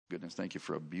Goodness, thank you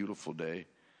for a beautiful day.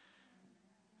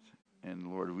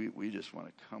 And Lord, we just want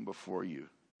to come before you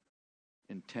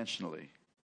intentionally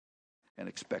and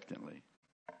expectantly.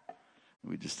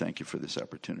 We just thank you for this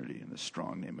opportunity in the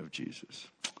strong name of Jesus.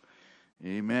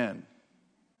 Amen.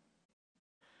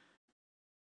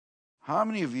 How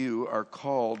many of you are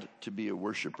called to be a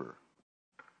worshiper?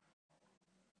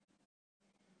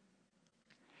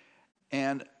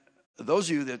 And those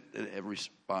of you that have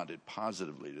responded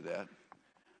positively to that,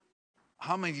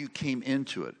 how many of you came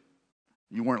into it?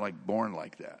 You weren't like born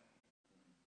like that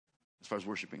as far as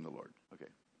worshiping the Lord. Okay.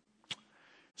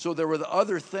 So there were the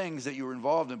other things that you were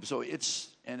involved in.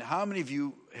 And how many of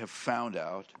you have found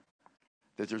out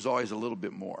that there's always a little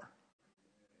bit more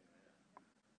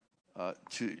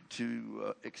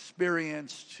to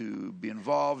experience, to be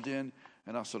involved in,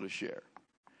 and also to share?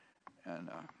 And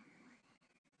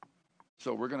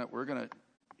so we're gonna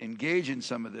engage in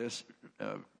some of this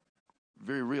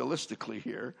very realistically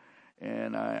here,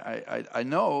 and I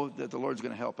know that the Lord's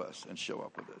going to help us and show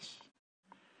up with this.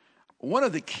 One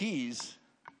of the keys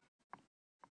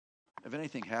of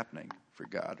anything happening for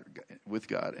God or with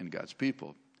God and God's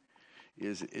people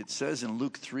is it says in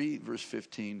Luke 3 verse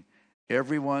 15,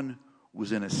 everyone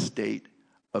was in a state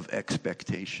of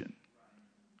expectation.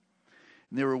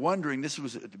 And they were wondering, this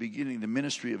was at the beginning of the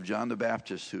ministry of John the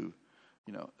Baptist, who,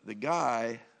 the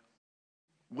guy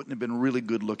wouldn't have been really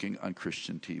good looking on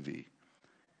Christian TV.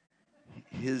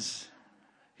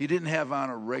 He didn't have on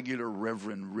a regular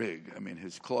reverend rig. I mean,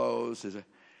 his clothes,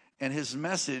 and his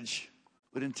message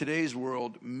would in today's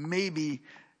world maybe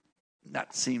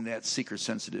not seem that seeker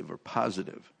sensitive or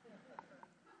positive.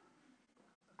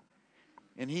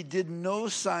 And he did no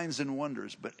signs and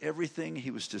wonders, but everything he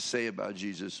was to say about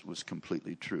Jesus was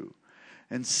completely true.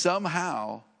 And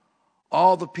somehow,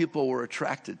 all the people were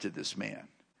attracted to this man.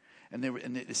 And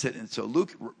it said, and so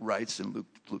Luke writes in Luke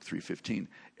 3:15,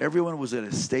 everyone was in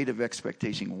a state of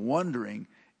expectation, wondering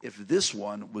if this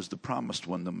one was the promised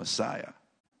one, the Messiah.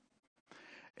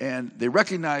 And they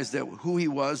recognized that who he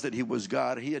was, that he was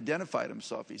God. He identified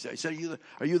himself. He said,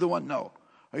 are you the one? No.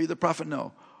 Are you the prophet?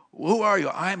 No. Well, who are you?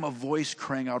 I'm a voice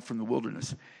crying out from the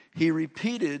wilderness. He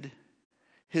repeated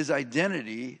his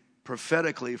identity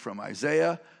prophetically from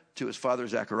Isaiah to his father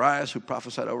Zacharias, who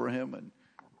prophesied over him. And,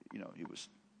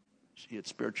 he had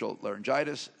spiritual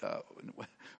laryngitis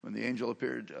when the angel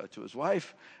appeared to his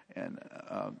wife.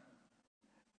 But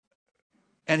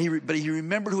he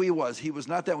remembered who he was. He was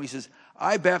not that one. He says,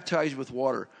 I baptize you with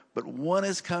water, but one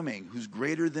is coming who's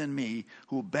greater than me,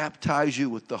 who will baptize you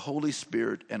with the Holy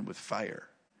Spirit and with fire.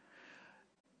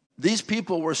 These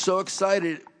people were so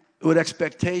excited with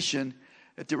expectation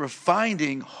that they were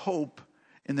finding hope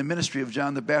in the ministry of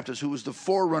John the Baptist, who was the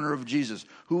forerunner of Jesus,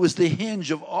 who was the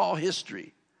hinge of all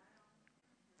history.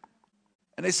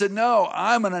 And they said, no,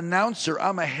 I'm an announcer,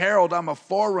 I'm a herald, I'm a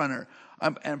forerunner.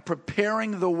 I'm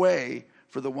preparing the way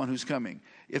for the one who's coming.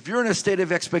 If you're in a state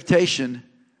of expectation,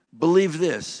 believe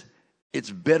this, it's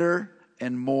better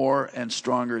and more and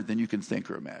stronger than you can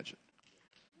think or imagine.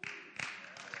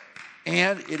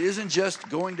 And it isn't just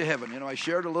going to heaven. I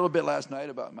shared a little bit last night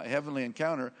about my heavenly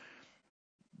encounter,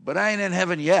 but I ain't in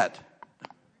heaven yet.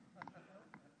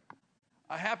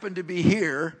 I happen to be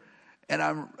here, and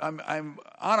I'm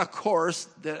on a course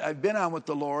that I've been on with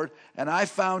the Lord, and I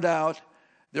found out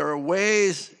there are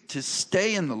ways to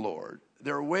stay in the Lord.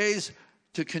 There are ways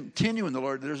to continue in the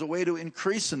Lord. There's a way to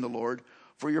increase in the Lord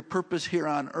for your purpose here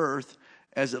on earth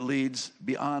as it leads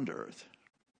beyond earth.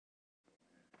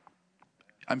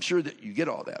 I'm sure that you get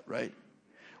all that, right?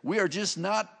 We are just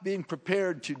not being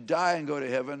prepared to die and go to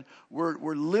heaven.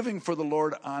 We're living for the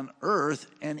Lord on earth,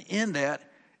 and in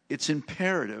that, it's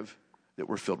imperative that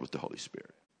we're filled with the Holy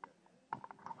Spirit.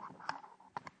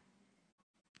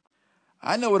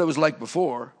 I know what it was like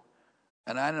before,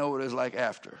 and I know what it was like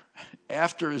after.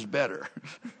 After is better.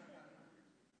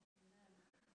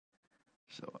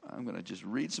 So I'm going to just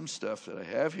read some stuff that I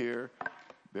have here.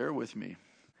 Bear with me.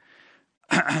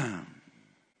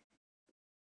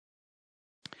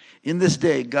 In this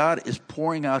day, God is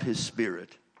pouring out his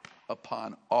Spirit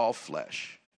upon all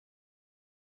flesh.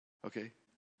 Okay?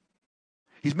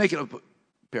 He's making a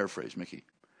paraphrase, Mickey.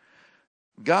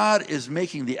 God is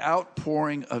making the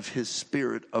outpouring of his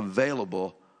Spirit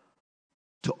available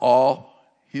to all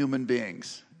human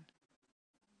beings.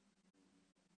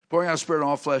 Pouring out his Spirit on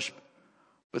all flesh.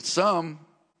 But some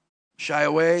shy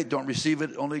away, don't receive it,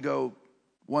 only go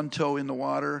one toe in the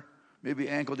water, maybe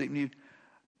ankle deep.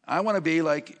 I want to be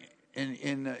like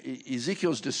in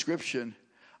Ezekiel's description.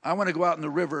 I want to go out in the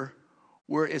river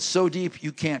where it's so deep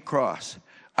you can't cross.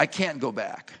 I can't go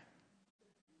back.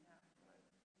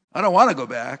 I don't want to go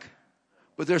back,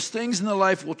 But there's things in the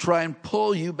life will try and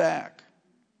pull you back.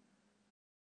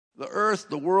 The earth,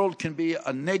 the world can be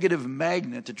a negative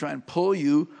magnet to try and pull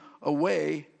you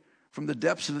away from the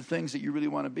depths of the things that you really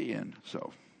want to be in.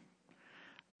 So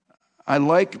I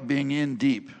like being in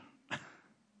deep.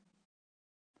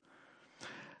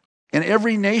 And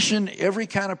every nation, every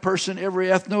kind of person, every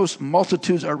ethnos,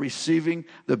 multitudes are receiving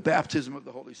the baptism of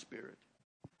the Holy Spirit.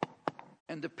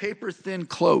 And the paper-thin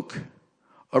cloak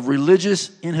of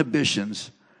religious inhibitions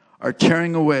are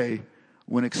tearing away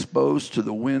when exposed to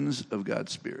the winds of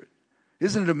God's Spirit.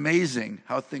 Isn't it amazing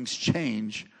how things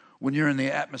change when you're in the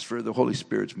atmosphere the Holy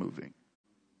Spirit's moving?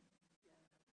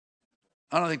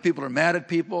 I don't think people are mad at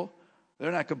people.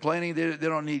 They're not complaining. They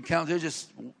don't need count. They're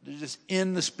just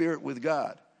in the Spirit with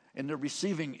God. And they're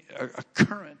receiving a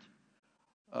current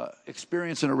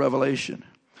experience and a revelation.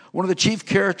 One of the chief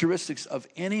characteristics of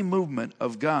any movement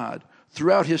of God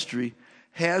throughout history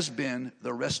has been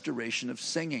the restoration of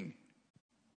singing.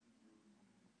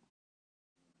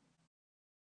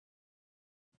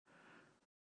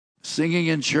 Singing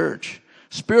in church.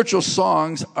 Spiritual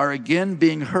songs are again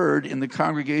being heard in the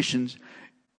congregations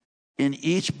in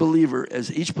each believer,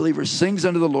 as each believer sings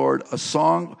unto the Lord a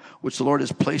song which the Lord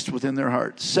has placed within their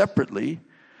heart. Separately,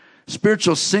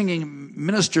 spiritual singing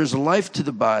ministers life to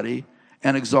the body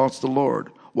and exalts the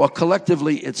Lord, while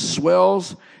collectively it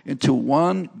swells into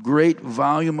one great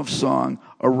volume of song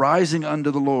arising unto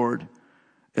the Lord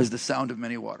as the sound of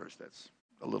many waters. That's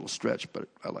a little stretch, but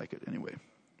I like it anyway.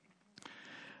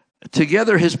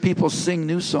 Together his people sing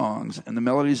new songs and the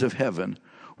melodies of heaven,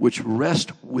 which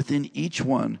rest within each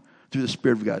one through the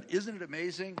Spirit of God. Isn't it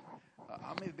amazing?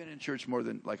 How many have been in church more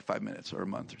than like 5 minutes or a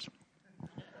month or something?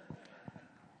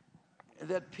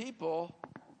 That people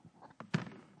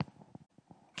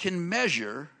can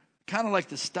measure, kind of like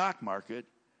the stock market,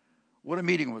 what a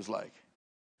meeting was like.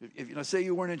 If say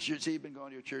you weren't in church, say you've been going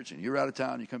to your church and you're out of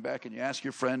town, you come back and you ask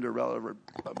your friend or relative or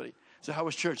somebody, so how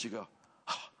was church? You go,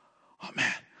 oh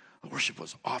man, the worship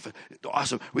was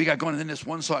awesome. We got going, and then this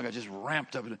one song I just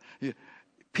ramped up.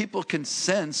 People can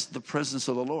sense the presence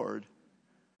of the Lord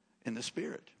in the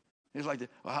Spirit. It's like, it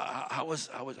was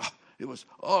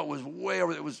way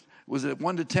over. Was it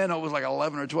 1 to 10? Oh, it was like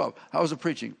 11 or 12. How was the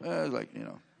preaching? It was like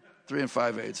 3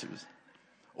 5/8. It was,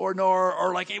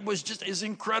 or like it was just is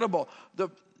incredible.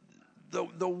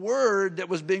 The word that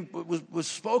was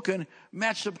spoken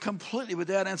matched up completely with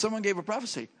that, and someone gave a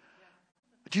prophecy.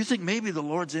 Do you think maybe the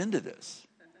Lord's into this?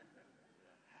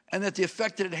 And that the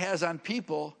effect that it has on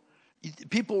people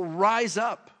rise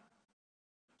up.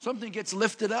 Something gets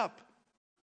lifted up.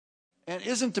 And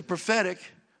isn't the prophetic,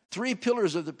 3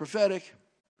 pillars of the prophetic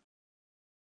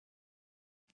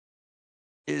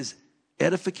is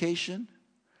edification,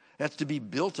 that's to be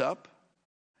built up,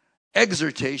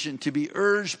 exhortation, to be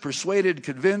urged, persuaded,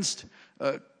 convinced,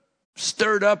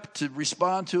 stirred up to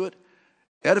respond to it,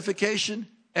 edification,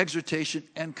 exhortation,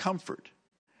 and comfort.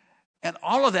 And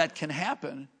all of that can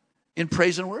happen in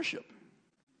praise and worship.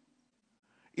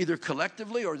 Either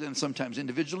collectively or then sometimes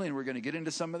individually, and we're going to get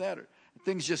into some of that. Or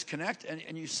things just connect,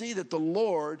 and you see that the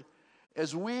Lord,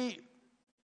 as we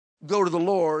go to the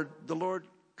Lord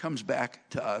comes back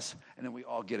to us, and then we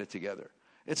all get it together.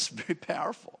 It's very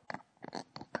powerful.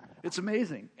 It's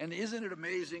amazing. And isn't it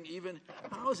amazing even,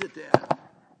 how is it that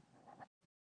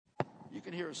you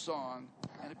can hear a song,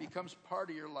 and it becomes part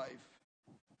of your life,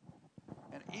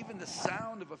 and even the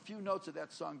sound of a few notes of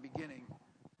that song beginning,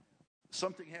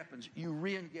 something happens, you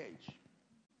re-engage.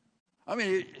 I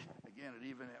mean,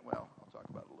 I'll talk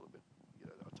about it a little bit.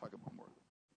 I'll talk about more.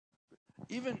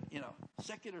 Even,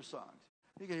 secular songs.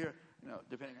 You can hear,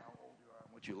 depending on how old you are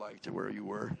and what you liked or where you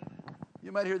were,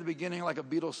 you might hear the beginning like a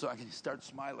Beatles song and you start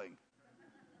smiling.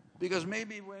 Because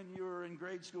maybe when you were in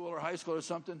grade school or high school or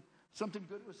something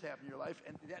good was happening in your life,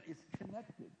 and that is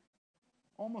connected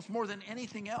almost more than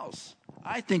anything else.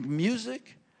 I think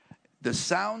music, the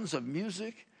sounds of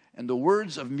music, and the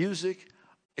words of music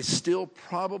is still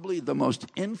probably the most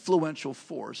influential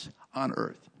force on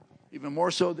earth. Even more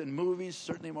so than movies,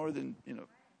 certainly more than,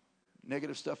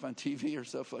 negative stuff on TV or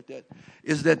stuff like that,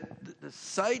 is that the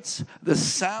sights, the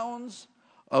sounds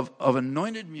of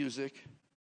anointed music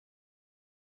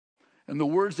and the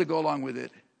words that go along with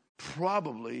it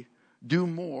probably do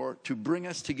more to bring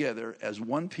us together as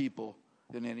one people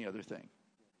than any other thing.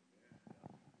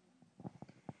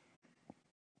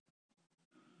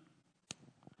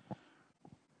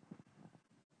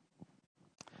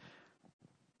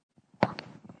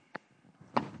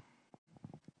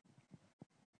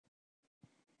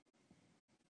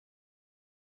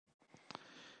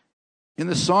 In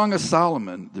the Song of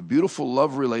Solomon, the beautiful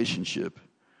love relationship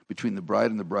between the bride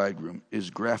and the bridegroom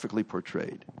is graphically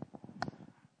portrayed.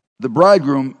 The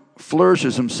bridegroom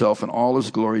flourishes himself in all his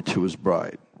glory to his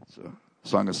bride. So,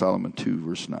 Song of Solomon 2,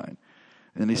 verse 9. And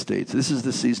then he states, this is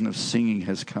the season of singing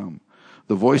has come.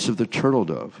 The voice of the turtle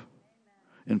dove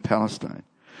in Palestine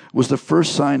was the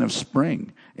first sign of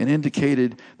spring and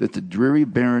indicated that the dreary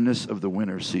barrenness of the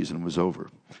winter season was over.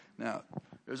 Now,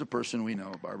 there's a person we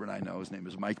know, Barbara and I know, his name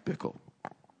is Mike Bickle.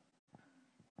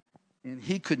 And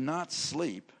he could not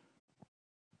sleep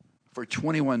for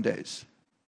 21 days.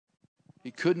 He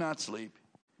could not sleep.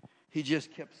 He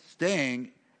just kept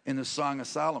staying in the Song of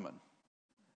Solomon.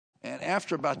 And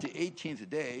after about the 18th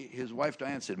day, his wife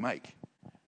Diane said, Mike,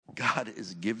 God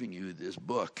is giving you this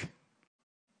book.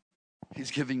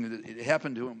 He's giving you it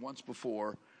happened to him once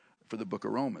before for the book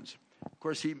of Romans. Of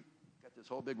course, he got this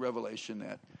whole big revelation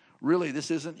that really this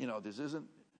isn't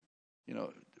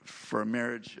for a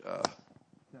marriage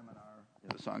seminar,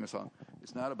 the Song of Solomon.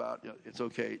 It's not about, it's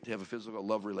okay to have a physical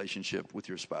love relationship with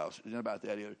your spouse. It's not about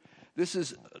that either. This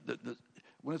is,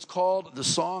 when it's called the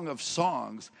Song of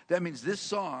Songs, that means this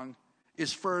song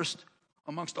is first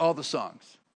amongst all the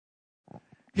songs.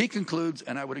 He concludes,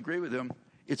 and I would agree with him,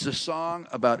 it's a song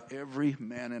about every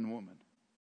man and woman.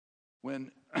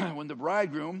 When the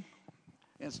bridegroom,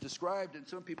 and it's described, and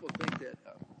some people think that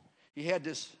he had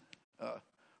this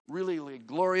really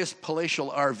glorious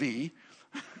palatial RV,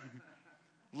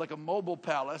 like a mobile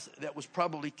palace that was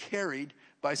probably carried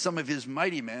by some of his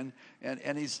mighty men,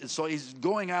 and he's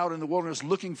going out in the wilderness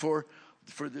looking for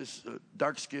this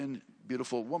dark-skinned,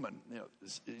 beautiful woman.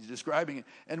 He's describing it,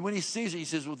 and when he sees her, he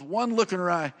says, "With one look in her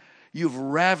eye, you've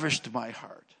ravished my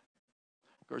heart."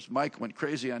 Of course, Mike went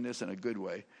crazy on this in a good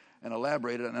way and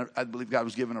elaborated, and I believe God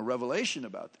was given a revelation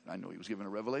about that. I know he was given a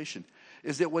revelation,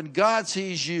 is that when God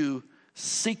sees you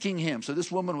seeking him, so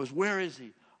this woman was, where is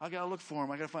he? I got to look for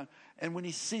him. I got to find him. And when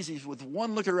he sees, he's with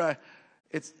one look at her eye,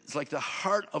 it's like the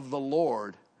heart of the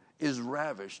Lord is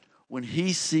ravished when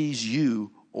he sees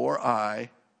you or I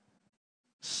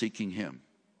seeking him.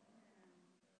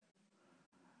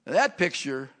 Now, that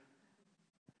picture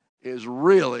is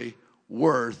really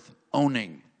worth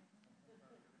owning.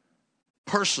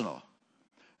 Personal.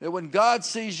 That when God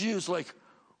sees you, it's like,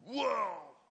 whoa,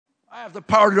 I have the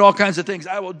power to do all kinds of things.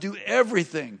 I will do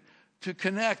everything to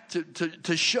connect,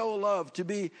 to show love, to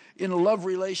be in a love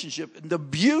relationship. The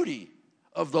beauty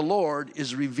of the Lord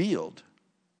is revealed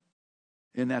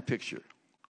in that picture.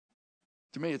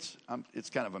 To me, it's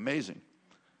kind of amazing.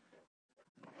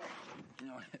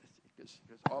 Because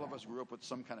all of us grew up with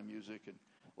some kind of music, and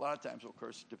a lot of times, of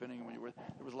course, depending on when you were,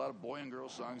 there was a lot of boy and girl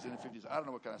songs in the 50s. I don't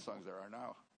know what kind of songs there are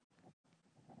now.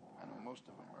 I know most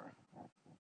of them are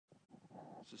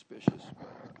suspicious.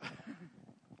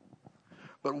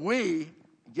 But we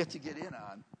get to get in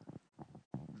on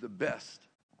the best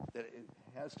that it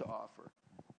has to offer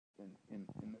in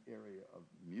the area of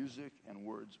music and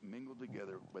words mingled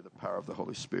together by the power of the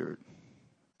Holy Spirit.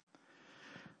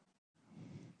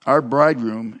 Our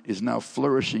bridegroom is now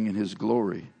flourishing in his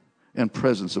glory and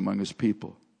presence among his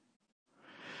people.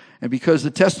 And because the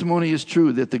testimony is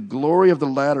true that the glory of the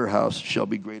latter house shall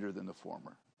be greater than the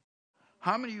former.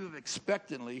 How many of you have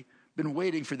expectantly been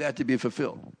waiting for that to be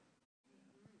fulfilled?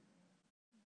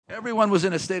 Everyone was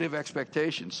in a state of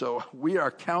expectation, so we are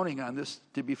counting on this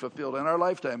to be fulfilled in our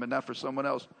lifetime and not for someone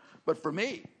else. But for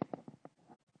me,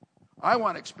 I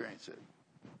want to experience it.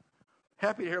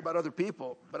 Happy to hear about other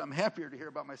people, but I'm happier to hear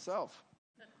about myself.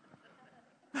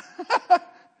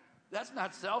 That's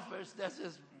not selfish. That's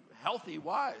just healthy,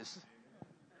 wise.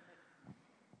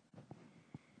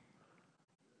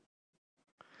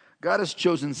 God has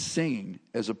chosen singing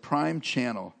as a prime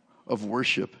channel of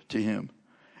worship to him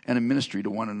and a ministry to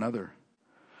one another.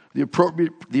 The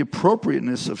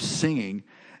appropriateness of singing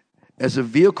as a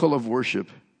vehicle of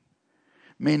worship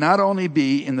may not only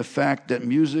be in the fact that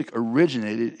music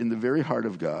originated in the very heart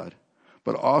of God,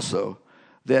 but also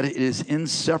that it is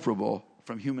inseparable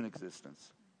from human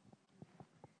existence.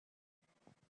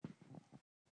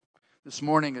 This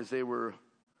morning, as they were,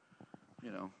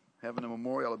 having a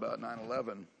memorial about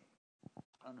 9/11, I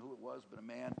don't know who it was, but a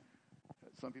man,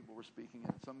 some people were speaking,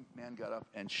 and some man got up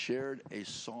and shared a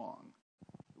song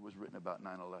that was written about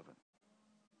 9/11.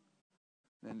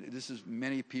 And this is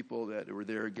many people that were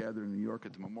there gathered in New York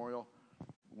at the memorial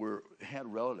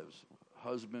had relatives,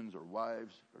 husbands or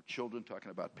wives or children,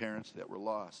 talking about parents that were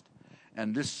lost.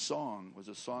 And this song was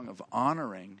a song of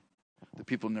honoring the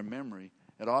people in their memory.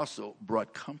 It also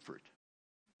brought comfort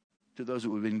to those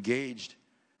who have engaged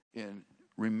in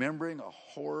remembering a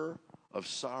horror of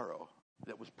sorrow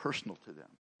that was personal to them.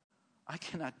 I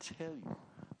cannot tell you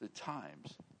the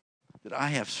times that I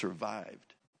have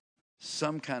survived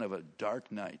some kind of a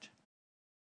dark night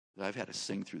that I've had to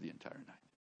sing through the entire night.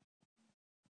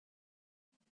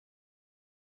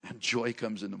 joy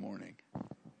comes in the morning.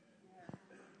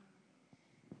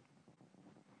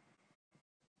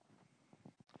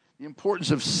 The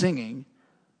importance of singing.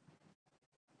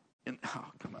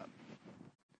 Come on.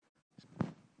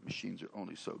 Machines are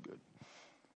only so good.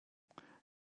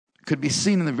 Could be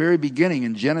seen in the very beginning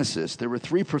in Genesis. There were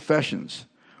 3 professions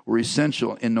were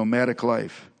essential in nomadic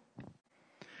life.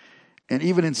 And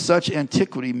even in such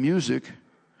antiquity, music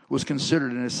was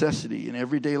considered a necessity in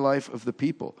everyday life of the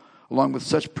people, along with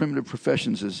such primitive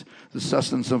professions as the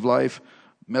sustenance of life,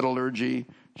 metallurgy,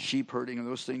 sheep herding, and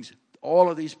those things. All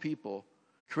of these people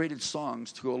created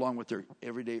songs to go along with their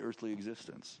everyday earthly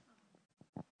existence.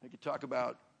 They could talk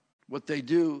about what they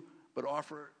do, but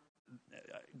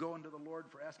go unto the Lord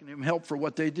for asking Him help for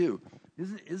what they do.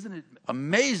 Isn't it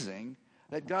amazing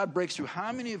that God breaks through?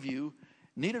 How many of you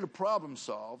needed a problem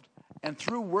solved, and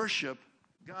through worship,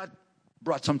 God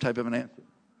brought some type of an answer?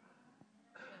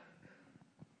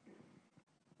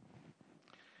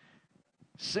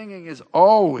 Singing is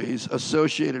always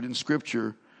associated in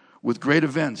Scripture with great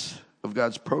events of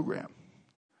God's program,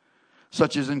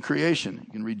 such as in creation.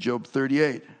 You can read Job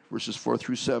 38, verses 4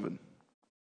 through 7.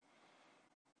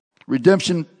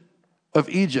 Redemption of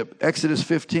Egypt, Exodus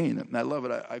 15. And I love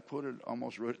it. I quoted,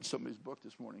 almost wrote it in somebody's book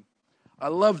this morning. I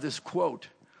love this quote.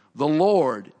 The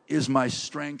Lord is my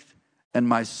strength and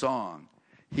my song.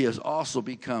 He has also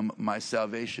become my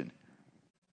salvation.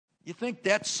 You think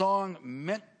that song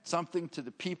meant something to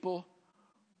the people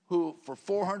who for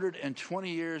 420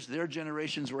 years, their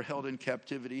generations were held in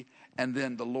captivity, and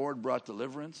then the Lord brought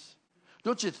deliverance?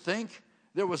 Don't you think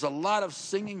there was a lot of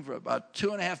singing for about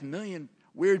 2.5 million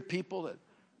weird people that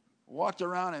walked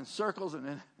around in circles and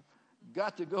then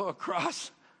got to go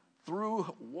across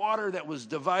through water that was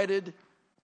divided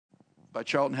by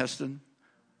Charlton Heston?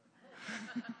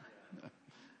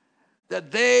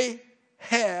 That they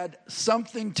had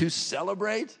something to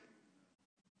celebrate?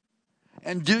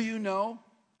 And do you know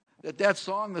that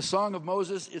song, the Song of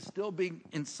Moses, is still being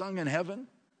sung in heaven?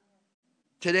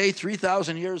 Today,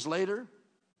 3,000 years later,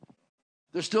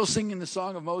 they're still singing the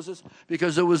Song of Moses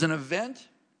because it was an event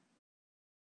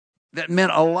that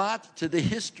meant a lot to the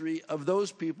history of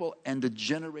those people and the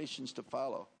generations to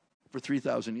follow for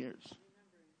 3,000 years.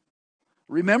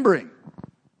 Remembering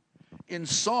in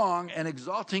song and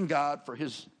exalting God for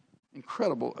His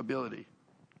incredible ability.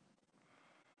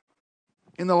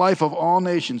 In the life of all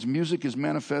nations, music is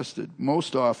manifested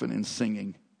most often in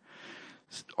singing.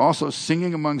 Also,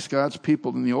 singing amongst God's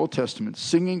people in the Old Testament.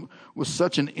 Singing was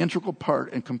such an integral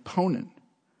part and component.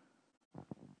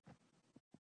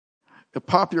 A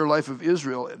popular life of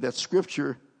Israel that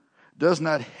Scripture does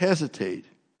not hesitate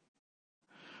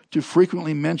to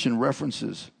frequently mention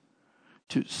references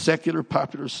to secular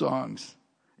popular songs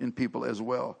in people as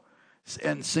well,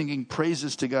 and singing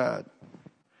praises to God.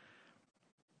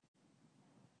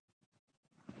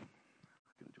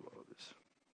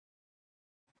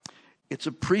 It's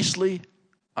a priestly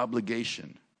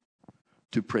obligation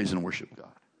to praise and worship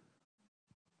God.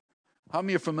 How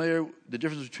many are familiar with the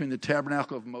difference between the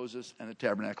tabernacle of Moses and the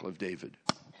tabernacle of David?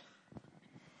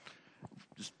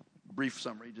 Just brief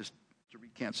summary, just to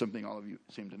recant something all of you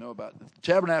seem to know about. The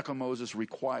tabernacle of Moses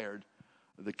required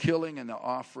the killing and the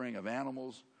offering of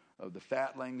animals, of the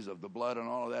fatlings, of the blood, and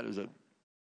all of that.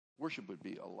 Worship would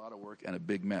be a lot of work and a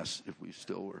big mess if we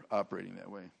still were operating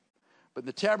that way. But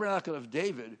the tabernacle of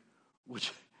David,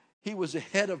 which he was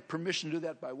ahead of permission to do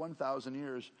that by 1,000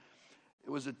 years.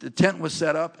 It was that the tent was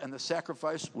set up and the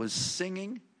sacrifice was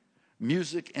singing,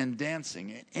 music, and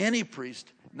dancing. And any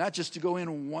priest, not just to go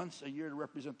in once a year to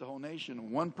represent the whole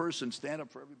nation, one person stand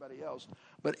up for everybody else,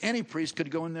 but any priest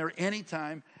could go in there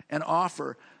anytime and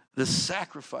offer the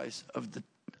sacrifice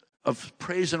of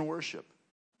praise and worship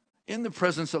in the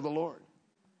presence of the Lord.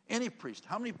 Any priest.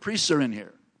 How many priests are in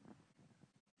here?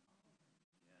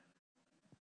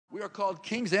 We are called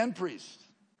kings and priests.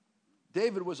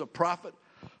 David was a prophet,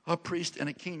 a priest, and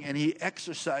a king, and he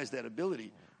exercised that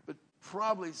ability. But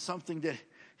probably something that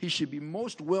he should be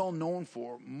most well known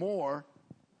for, more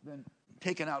than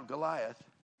taking out Goliath,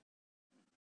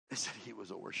 is that he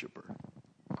was a worshiper.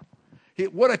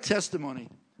 What a testimony.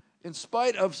 In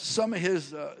spite of some of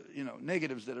his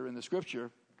negatives that are in the Scripture,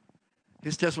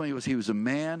 his testimony was he was a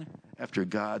man after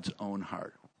God's own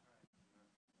heart.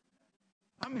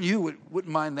 How many of you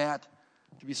wouldn't mind that,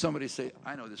 to be somebody say,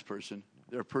 I know this person.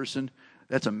 They're a person,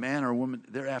 that's a man or a woman,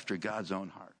 they're after God's own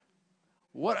heart.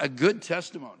 What a good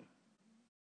testimony.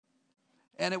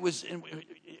 And it was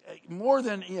more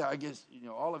than, I guess,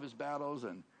 all of his battles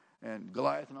and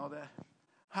Goliath and all that.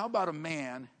 How about a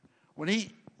man, when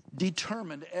he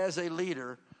determined as a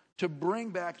leader to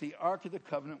bring back the Ark of the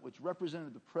Covenant, which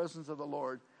represented the presence of the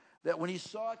Lord, that when he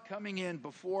saw it coming in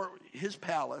before his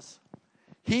palace,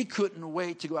 he couldn't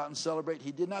wait to go out and celebrate.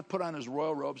 He did not put on his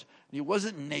royal robes. And he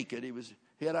wasn't naked.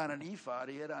 He had on an ephod.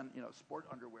 He had on, sport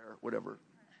underwear, whatever.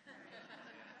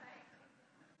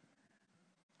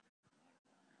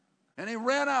 And he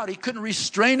ran out. He couldn't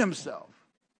restrain himself.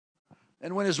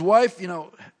 And when his wife,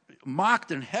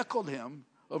 mocked and heckled him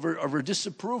over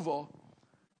disapproval,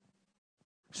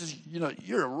 he says,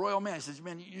 you're a royal man. He says,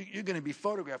 man, you're going to be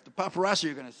photographed. The paparazzi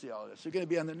are going to see all this. You're going to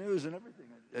be on the news and everything.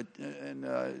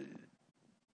 And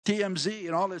TMZ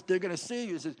and all this, they're going to see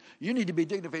you. He says, you need to be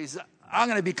dignified. He says, I'm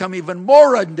going to become even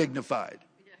more undignified.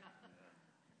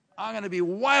 I'm going to be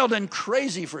wild and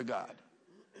crazy for God.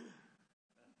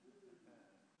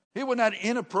 He was not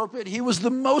inappropriate. He was the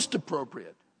most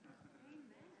appropriate.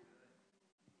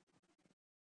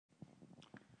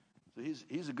 So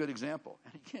he's a good example.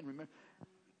 And he can't remember.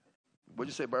 What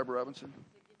did you say, Barbara Robinson?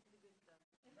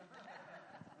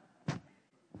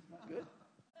 Not good?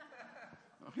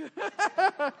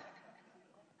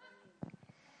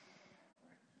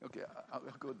 Okay, I'll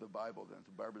go with the Bible then.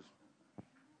 To Barbara's.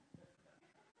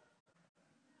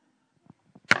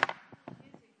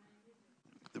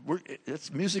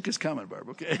 Music is coming,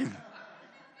 Barbara. Okay.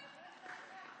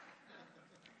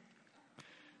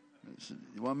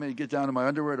 You want me to get down to my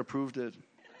underwear to prove that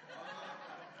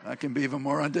I can be even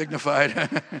more undignified?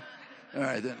 All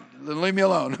right, then leave me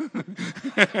alone.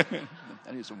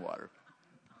 I need some water.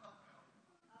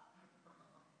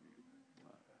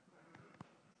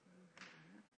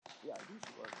 Yeah, I do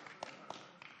some water.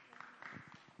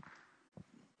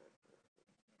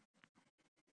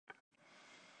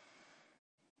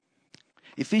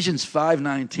 Ephesians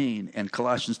 5:19 and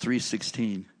Colossians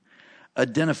 3:16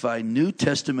 identify New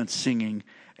Testament singing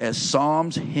as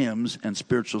psalms, hymns, and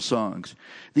spiritual songs.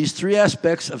 These three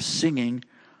aspects of singing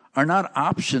are not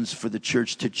options for the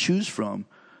church to choose from,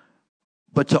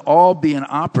 but to all be an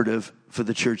operative for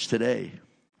the church today.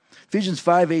 Ephesians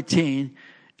 5:18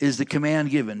 is the command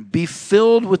given. Be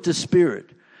filled with the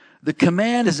Spirit. The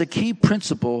command is a key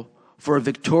principle for a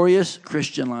victorious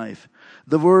Christian life.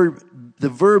 The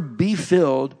verb be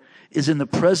filled is in the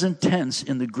present tense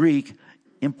in the Greek,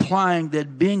 implying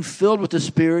that being filled with the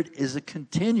Spirit is a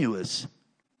continuous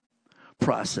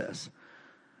process.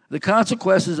 The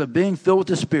consequences of being filled with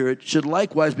the Spirit should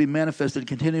likewise be manifested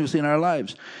continuously in our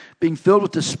lives. Being filled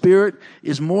with the Spirit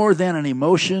is more than an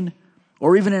emotion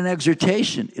or even an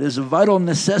exhortation. It is a vital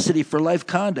necessity for life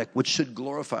conduct, which should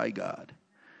glorify God.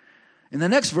 In the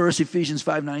next verse, Ephesians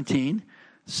 5:19,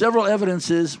 several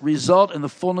evidences result in the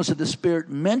fullness of the Spirit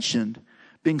mentioned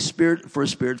being spirit for a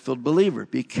Spirit-filled believer.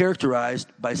 Be characterized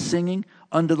by singing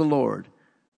unto the Lord.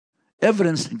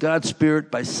 Evidenced in God's Spirit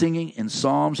by singing in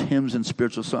psalms, hymns, and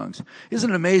spiritual songs.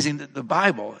 Isn't it amazing that the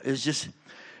Bible is just,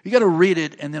 you got to read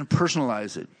it and then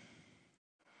personalize it.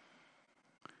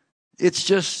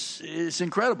 It's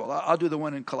incredible. I'll do the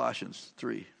one in Colossians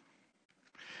 3.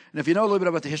 And if you know a little bit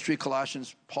about the history of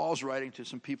Colossians, Paul's writing to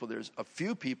some people. There's a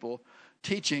few people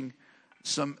teaching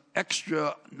some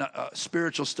extra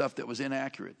spiritual stuff that was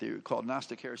inaccurate. They were called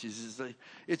Gnostic heresies.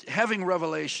 Having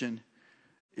revelation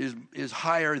is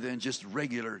higher than just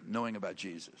regular knowing about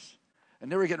Jesus.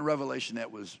 And they were getting revelation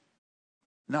that was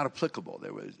not applicable.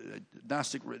 There was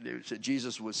Gnostic. They said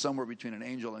Jesus was somewhere between an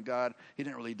angel and God. He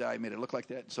didn't really die. He made it look like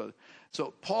that. So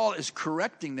Paul is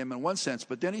correcting them in one sense,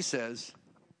 but then he says,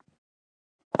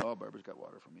 "Oh, Barbara's got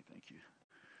water for me. Thank you."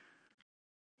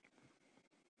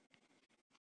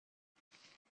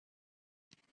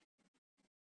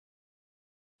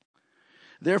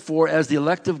 Therefore, as the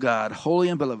elect of God, holy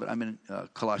and beloved, I'm in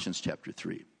Colossians chapter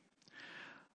 3.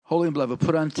 Holy and beloved,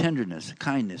 put on tenderness,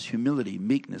 kindness, humility,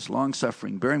 meekness,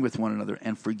 long-suffering, bearing with one another,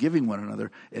 and forgiving one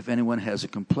another if anyone has a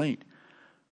complaint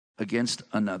against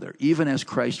another. Even as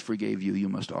Christ forgave you, you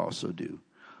must also do.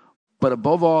 But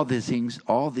above all these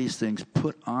things,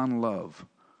 put on love,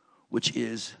 which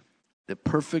is the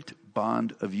perfect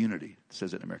bond of unity, it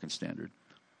says it in American Standard.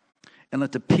 And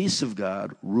let the peace of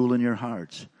God rule in your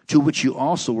hearts, to which you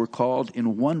also were called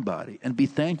in one body, and be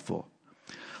thankful.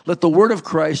 Let the word of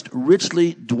Christ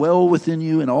richly dwell within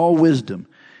you in all wisdom,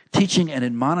 teaching and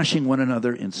admonishing one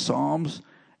another in psalms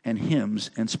and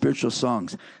hymns and spiritual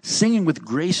songs, singing with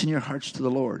grace in your hearts to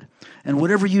the Lord. And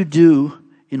whatever you do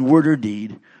in word or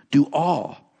deed, do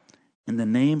all in the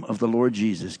name of the Lord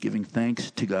Jesus, giving thanks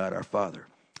to God our Father.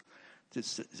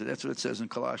 So that's what it says in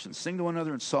Colossians. Sing to one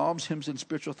another in psalms, hymns, and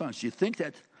spiritual songs. Do you think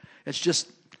that it's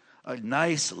just a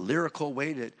nice lyrical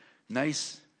way to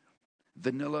nice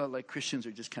vanilla, like Christians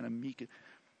are just kind of meek?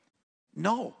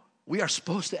 No, we are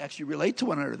supposed to actually relate to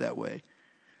one another that way.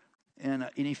 And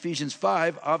in Ephesians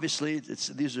 5, obviously,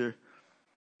 these are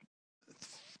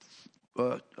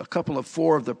a couple of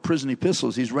 4 of the prison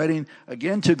epistles. He's writing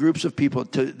again to groups of people,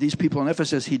 to these people in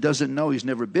Ephesus he doesn't know. He's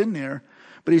never been there,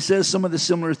 but he says some of the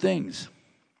similar things.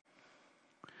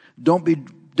 Don't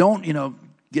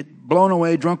get blown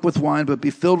away, drunk with wine, but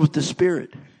be filled with the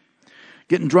Spirit.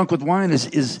 Getting drunk with wine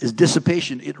is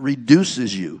dissipation. It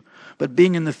reduces you. But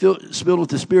being filled with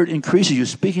the Spirit increases you,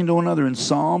 speaking to one another in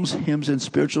psalms, hymns, and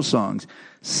spiritual songs,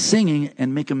 singing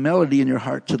and make a melody in your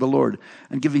heart to the Lord,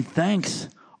 and giving thanks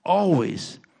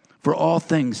always for all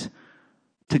things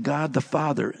to God the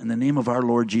Father in the name of our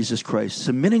Lord Jesus Christ,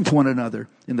 submitting to one another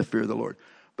in the fear of the Lord.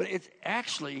 But it's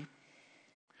actually,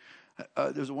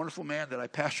 there's a wonderful man that I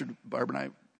pastored. Barb and I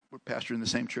were pastoring in the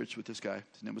same church with this guy.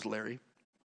 His name was Larry.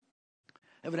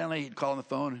 Evidently, he'd call on the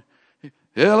phone.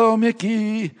 Hello,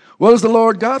 Mickey. What has the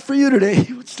Lord got for you today?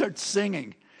 He would start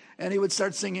singing, and he would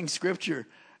start singing scripture.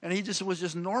 And it was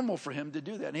just normal for him to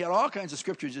do that. And he had all kinds of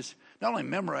scriptures just not only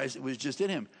memorized, it was just in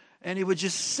him. And he would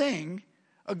just sing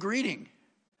a greeting.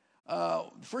 The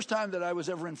first time that I was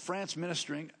ever in France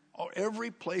ministering,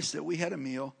 every place that we had a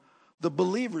meal, the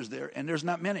believers there, and there's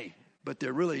not many, but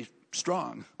they're really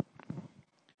strong,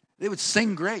 they would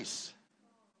sing grace.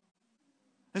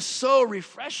 It's so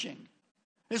refreshing.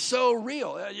 It's so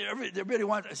real. Everybody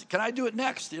wants, can I do it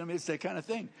next? It's that kind of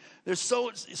thing. They're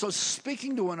so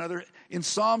speaking to one another in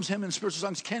psalms, hymns, and spiritual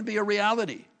songs can be a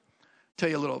reality. Tell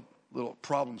you a little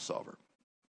problem solver.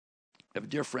 I have a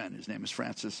dear friend. His name is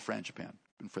Francis Frangipan.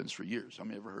 Been friends for years. How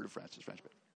many ever heard of Francis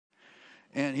Frangipan?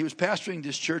 And he was pastoring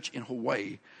this church in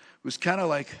Hawaii. It was kind of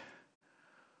like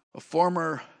a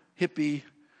former hippie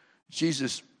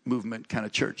Jesus movement kind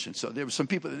of church. And so there were some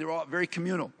people, they were all very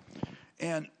communal.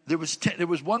 And there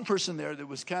was one person there that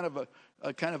was kind of a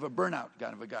burnout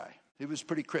kind of a guy. He was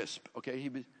pretty crisp, okay?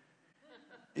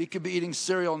 He could be eating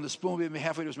cereal and the spoon would be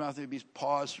halfway to his mouth and he'd be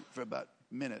paused for about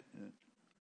a minute.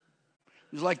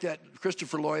 It was like that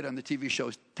Christopher Lloyd on the TV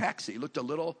show Taxi. He looked a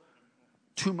little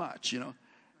too much, And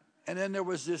then there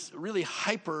was this really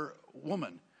hyper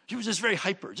woman. She was just very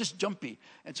hyper, just jumpy.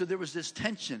 And so there was this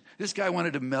tension. This guy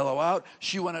wanted to mellow out.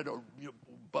 She wanted to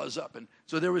buzz up. And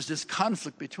so there was this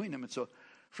conflict between them. And so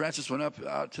Francis went up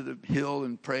out to the hill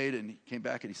and prayed, and he came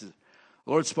back and he says,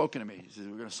 the Lord's spoken to me. He says,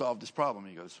 we're going to solve this problem.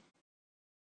 He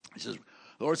says,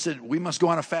 the Lord said, we must go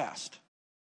on a fast.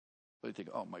 So you think,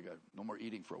 oh my God, no more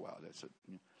eating for a while.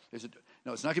 They said,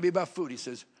 no, it's not going to be about food. He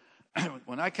says,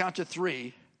 when I count to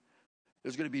 3,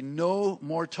 there's going to be no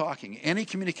more talking. Any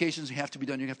communications have to be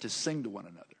done. You have to sing to one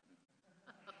another.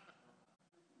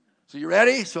 So you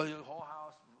ready? So the whole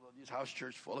house, this house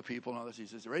church full of people and all this. He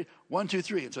says, ready? 1, 2,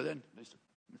 3. And so then they start,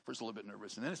 first a little bit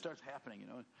nervous, and then it starts happening.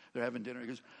 They're having dinner. He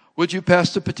goes, would you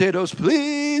pass the potatoes,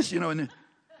 please? And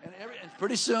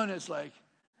pretty soon it's like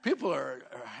people are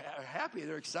happy.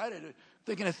 They're excited,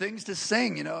 thinking of things to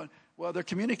sing. Well, they're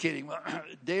communicating. Well,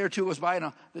 a day or two goes by,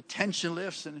 and the tension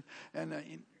lifts, and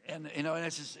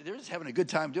it's just, they're just having a good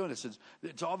time doing this.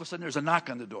 It's all of a sudden there's a knock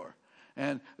on the door,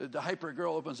 and the hyper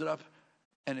girl opens it up,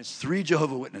 and it's 3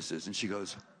 Jehovah's Witnesses, and she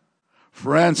goes,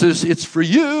 Francis, it's for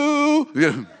you.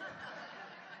 So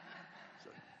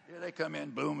here they come in,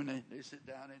 boom, and they sit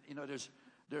down, and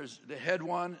there's the head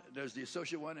one, there's the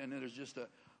associate one, and then there's just a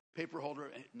paper holder,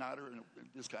 nodder, and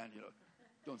this kind,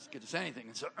 don't get to say anything,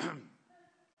 and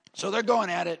so they're going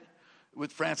at it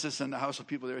with Francis and the house of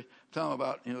people there, tell them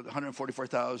about, the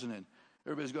 144,000 and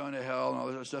everybody's going to hell and all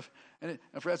this other stuff. And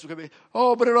Francis will come in,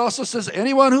 but it also says,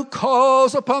 anyone who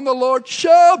calls upon the Lord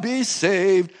shall be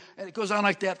saved. And it goes on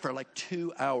like that for like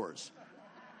 2 hours.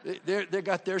 They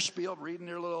got their spiel, reading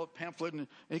their little pamphlet, and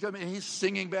he comes in and he's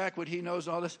singing back what he knows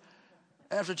and all this.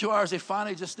 After 2 hours, they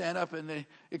finally just stand up and they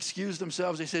excuse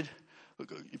themselves. They said,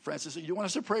 look, Francis, you want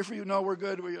us to pray for you? No, we're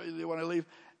good. They want to leave.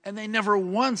 And they never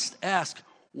once ask,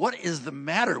 what is the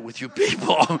matter with you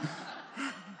people?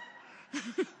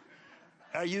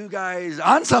 Are you guys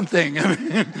on something?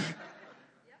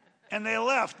 And they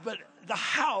left, but the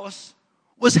house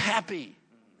was happy.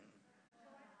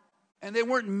 And they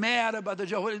weren't mad about the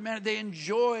Jehovah's Witnesses. They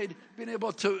enjoyed being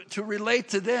able to relate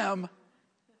to them.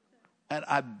 And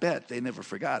I bet they never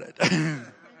forgot it.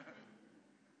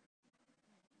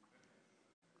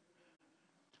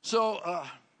 So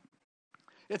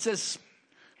it says,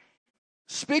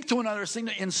 speak to one another, sing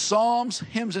in psalms,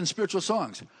 hymns, and spiritual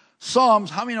songs. Psalms,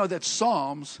 how many know that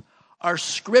psalms are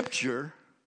scripture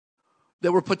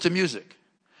that were put to music?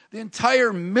 The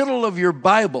entire middle of your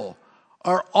Bible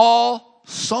are all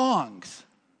songs.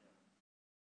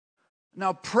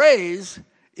 Now, praise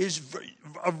is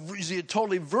a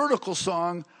totally vertical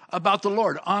song about the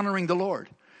Lord, honoring the Lord.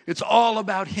 It's all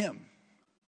about Him.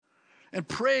 And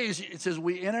praise, it says,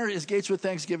 we enter His gates with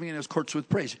thanksgiving and His courts with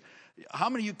praise. How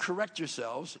many of you correct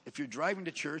yourselves if you're driving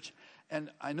to church? And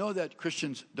I know that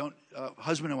Christians don't,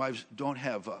 husband and wives don't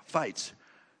have fights.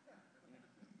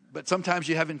 But sometimes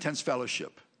you have intense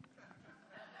fellowship.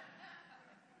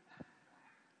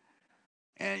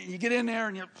 And you get in there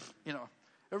and you know,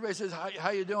 everybody says, how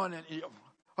you doing? And you go,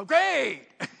 oh, great.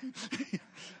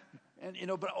 And, you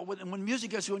know, but when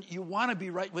music gets going, you want to be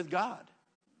right with God.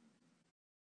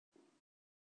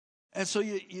 And so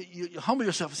you humble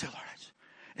yourself and say, Lord,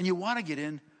 and you want to get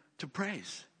into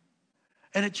praise.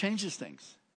 And it changes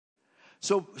things.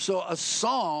 So a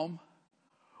psalm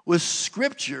was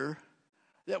scripture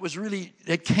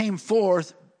that came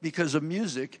forth because of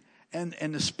music and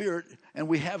the Spirit. And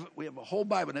we have a whole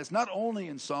Bible. And it's not only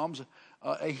in Psalms.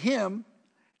 A hymn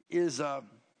is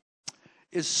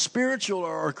spiritual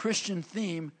or a Christian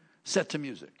theme set to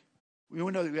music. We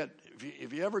know that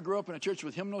if you ever grew up in a church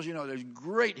with hymnals, you know there's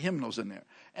great hymnals in there.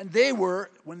 And they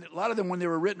were, a lot of them when they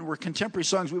were written were contemporary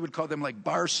songs. We would call them like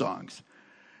bar songs.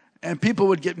 And people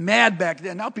would get mad back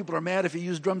then. Now people are mad if you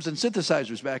use drums and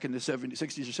synthesizers back in the 60s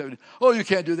or 70s. Oh, you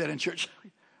can't do that in church.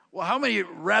 Well, how many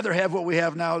rather have what we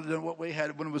have now than what we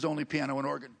had when it was only piano and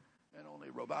organ and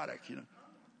only robotic, you know?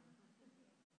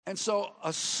 And so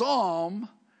a psalm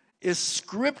is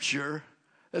scripture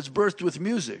that's birthed with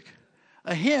music.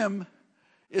 A hymn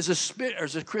is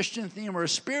a Christian theme or a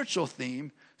spiritual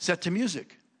theme set to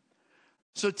music.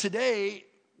 So today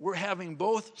we're having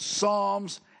both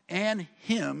psalms and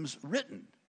hymns written.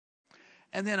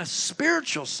 And then a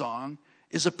spiritual song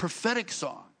is a prophetic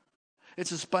song.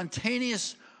 It's a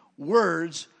spontaneous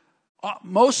words,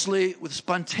 mostly with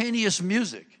spontaneous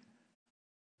music.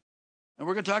 And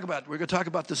we're going to talk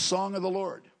about the song of the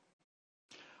Lord.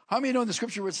 How many know in the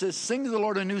scripture where it says, sing to the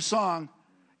Lord a new song,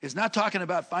 is not talking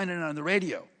about finding it on the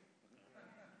radio.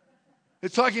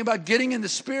 It's talking about getting in the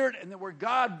Spirit and then where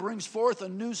God brings forth a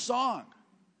new song.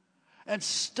 And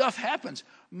stuff happens.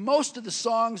 Most of the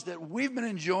songs that we've been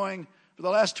enjoying for the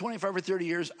last 25 or 30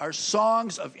 years are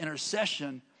songs of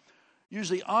intercession,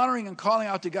 usually honoring and calling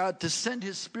out to God to send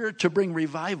His Spirit to bring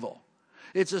revival.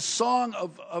 It's a song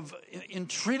of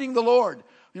entreating the Lord.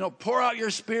 You know, pour out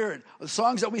your Spirit. The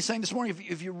songs that we sang this morning,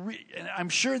 and I'm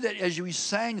sure that as you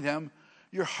sang them,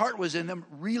 your heart was in them,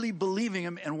 really believing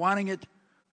them and wanting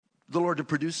the Lord to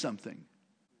produce something.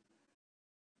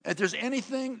 If there's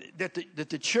anything that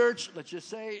the church, let's just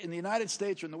say in the United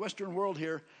States or in the Western world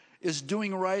here, is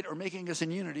doing right or making us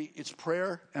in unity, it's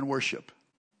prayer and worship.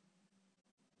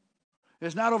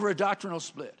 It's not over a doctrinal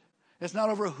split. It's not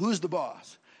over who's the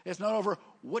boss. It's not over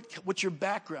what's your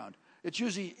background. It's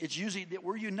usually that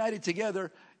we're united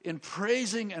together in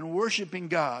praising and worshiping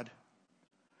God,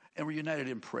 and we're united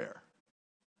in prayer.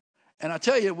 And I'll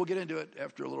tell you, we'll get into it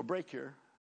after a little break here.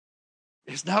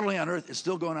 It's not only on earth, it's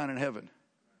still going on in heaven.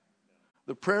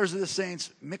 The prayers of the saints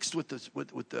mixed with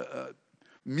the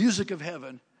music of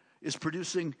heaven is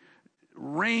producing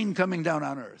rain coming down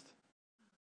on earth.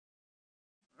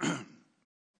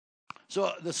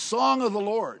 So the song of the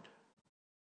Lord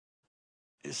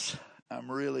is, I'm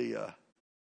really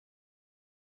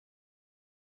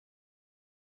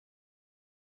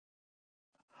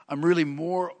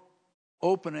more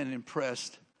open and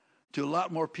impressed to a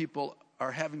lot more people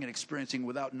are having and experiencing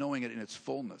without knowing it in its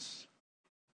fullness.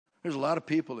 There's a lot of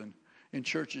people in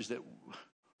churches that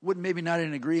would maybe not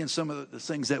even agree in some of the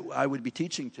things that I would be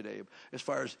teaching today as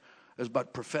far as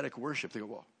about prophetic worship. They go,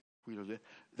 well,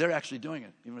 they're actually doing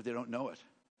it, even if they don't know it.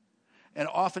 And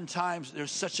oftentimes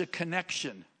there's such a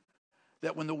connection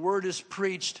that when the word is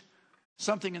preached,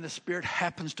 something in the Spirit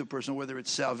happens to a person, whether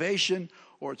it's salvation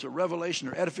or it's a revelation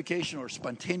or edification or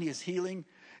spontaneous healing.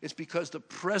 It's because the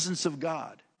presence of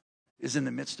God is in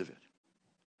the midst of it.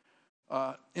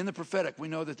 In the prophetic, we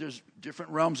know that there's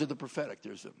different realms of the prophetic.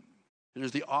 There's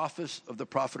the office of the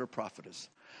prophet or prophetess.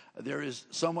 There is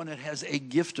someone that has a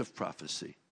gift of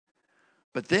prophecy.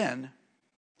 But then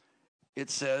it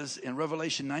says in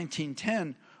Revelation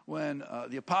 19:10, when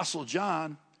the Apostle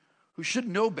John, who should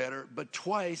know better, but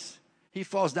twice he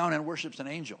falls down and worships an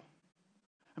angel.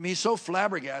 I mean, he's so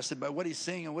flabbergasted by what he's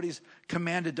seeing and what he's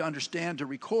commanded to understand, to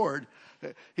record.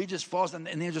 He just falls down,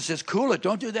 and the angel says, cool it,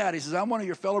 don't do that. He says, I'm one of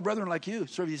your fellow brethren like you.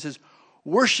 So he says,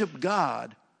 worship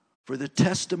God, for the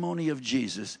testimony of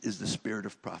Jesus is the spirit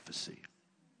of prophecy.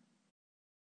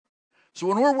 So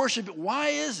when we're worshiping, why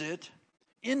is it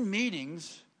in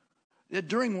meetings that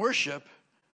during worship,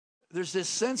 there's this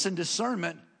sense and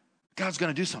discernment, God's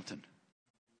going to do something?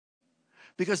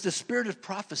 Because the spirit of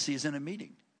prophecy is in a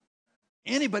meeting.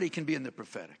 Anybody can be in the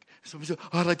prophetic. Somebody says,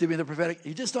 I'd like to be in the prophetic.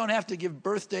 You just don't have to give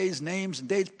birthdays, names, and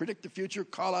dates, predict the future,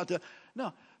 call out to.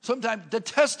 No, Sometimes the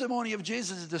testimony of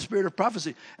Jesus is the spirit of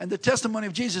prophecy. And the testimony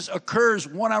of Jesus occurs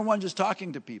one-on-one, just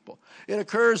talking to people. It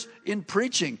occurs in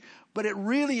preaching. But it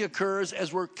really occurs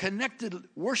as we're connected,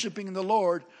 worshiping the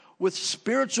Lord with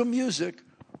spiritual music,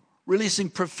 releasing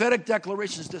prophetic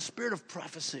declarations. The spirit of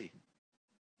prophecy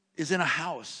is in a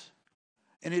house,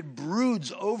 and it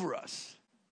broods over us,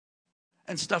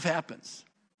 and stuff happens.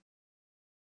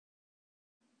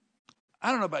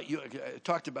 I don't know about you. I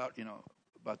talked about,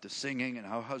 about the singing and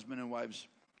how husband and wives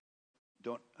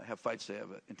don't have fights. They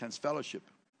have an intense fellowship.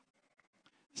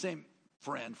 Same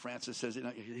friend, Francis, says,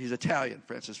 he's Italian,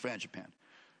 Francis Frangipan.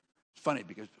 It's funny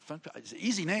because it's an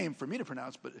easy name for me to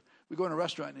pronounce, but we go in a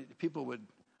restaurant and people would,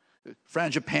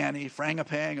 Frangipani,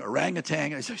 Frangipang,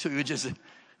 orangutan. So we would just,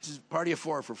 this is party of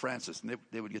four for Francis, and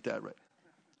they would get that right.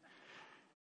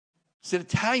 Said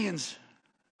Italians,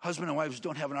 husband and wives,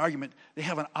 don't have an argument. They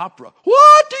have an opera.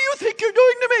 What do you think you're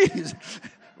doing to me?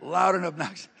 Loud and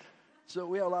obnoxious. So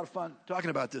we have a lot of fun talking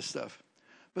about this stuff.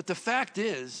 But the fact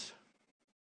is,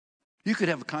 you could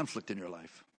have a conflict in your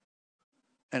life,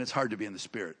 and it's hard to be in the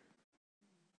spirit.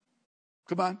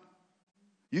 Come on.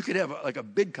 You could have a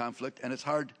big conflict, and it's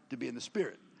hard to be in the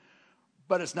spirit.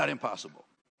 But it's not impossible.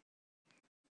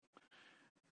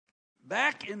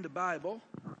 Back in the Bible,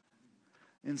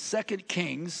 in 2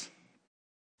 Kings,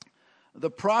 the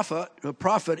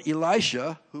prophet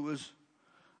Elisha, who was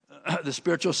the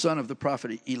spiritual son of the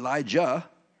prophet Elijah,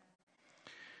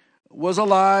 was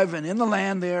alive and in the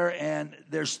land there, and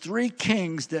there's 3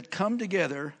 kings that come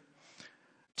together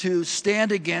to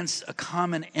stand against a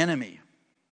common enemy.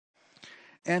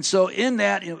 And so in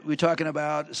that, we're talking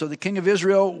about, so the king of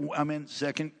Israel, I'm in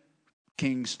 2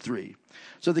 Kings 3.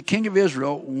 So the king of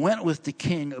Israel went with the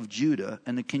king of Judah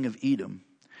and the king of Edom,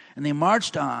 and they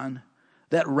marched on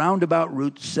that roundabout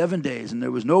route 7 days, and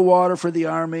there was no water for the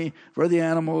army, for the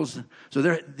animals. So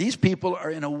these people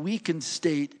are in a weakened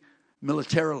state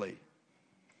militarily.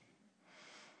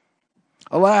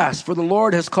 Alas, for the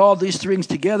Lord has called these 3 kings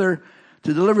together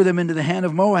to deliver them into the hand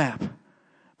of Moab.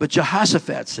 But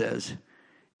Jehoshaphat says,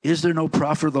 is there no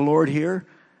prophet of the Lord here,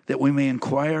 that we may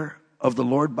inquire of the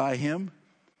Lord by him?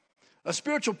 A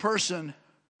spiritual person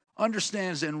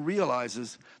understands and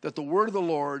realizes that the word of the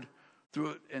Lord,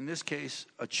 through, in this case,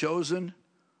 a chosen,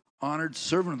 honored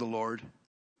servant of the Lord,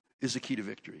 is the key to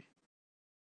victory.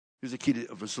 Is the key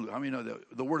to a solution. How many know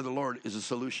that the word of the Lord is a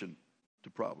solution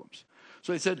to problems?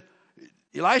 So he said,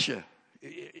 Elisha,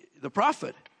 the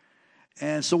prophet.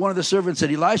 And so one of the servants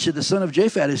said, Elisha, the son of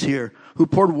Japhat, is here, who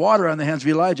poured water on the hands of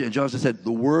Elijah. And Jehoshaphat said,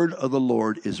 the word of the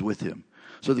Lord is with him.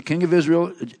 So the king of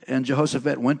Israel and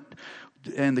Jehoshaphat went,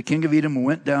 and the king of Edom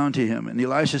went down to him. And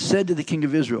Elisha said to the king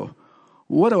of Israel,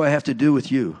 what do I have to do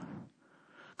with you?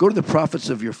 Go to the prophets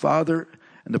of your father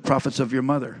and the prophets of your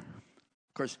mother.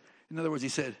 Of course, in other words, he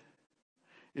said,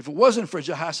 if it wasn't for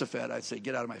Jehoshaphat, I'd say,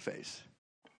 get out of my face.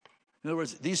 In other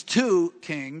words, these 2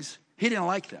 kings, he didn't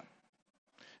like them.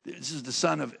 This is the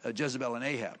son of Jezebel and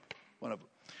Ahab, one of them.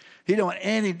 He didn't want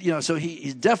any, so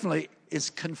he definitely is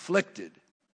conflicted.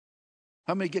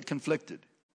 How many get conflicted?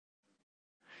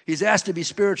 He's asked to be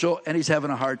spiritual, and he's having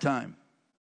a hard time.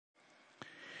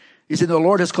 He said, the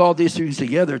Lord has called these 3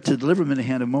 together to deliver them in the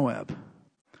hand of Moab.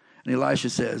 And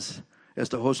Elisha says,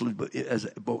 as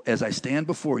I stand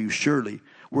before you, surely,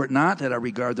 were it not that I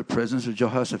regard the presence of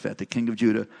Jehoshaphat, the king of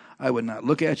Judah, I would not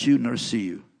look at you nor see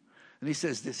you. And he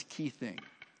says this key thing.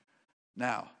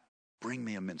 Now, bring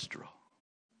me a minstrel.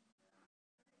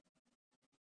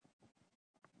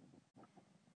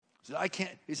 He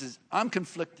said, he says, I'm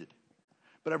conflicted,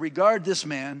 but I regard this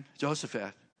man,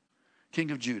 Jehoshaphat,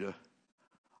 king of Judah.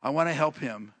 I want to help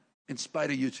him in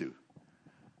spite of you 2.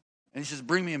 And he says,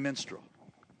 bring me a minstrel.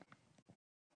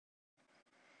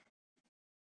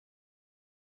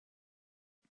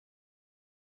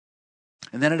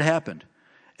 And then it happened.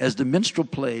 As the minstrel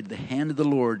played, the hand of the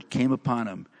Lord came upon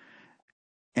him.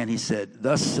 And he said,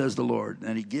 thus says the Lord.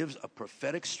 And he gives a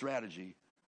prophetic strategy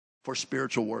for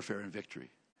spiritual warfare and victory.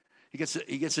 He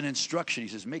gets an instruction. He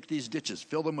says, make these ditches,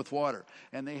 fill them with water.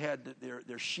 And they had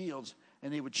their shields,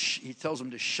 and he tells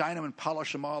them to shine them and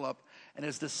polish them all up. And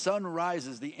as the sun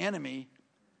rises, the enemy,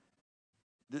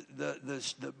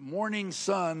 the morning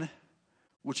sun,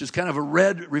 which is kind of a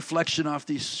red reflection off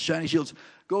these shiny shields,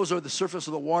 goes over the surface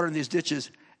of the water in these ditches,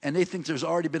 and they think there's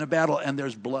already been a battle, and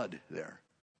there's blood there.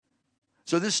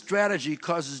 So this strategy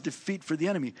causes defeat for the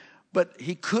enemy. But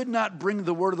he could not bring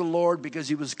the word of the Lord because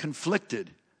he was conflicted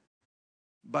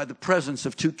by the presence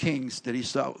of 2 kings that he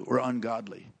saw were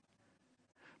ungodly.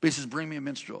 But he says, bring me a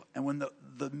minstrel. And when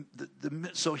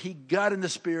so he got in the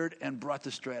spirit and brought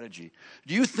the strategy.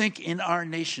 Do you think in our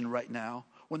nation right now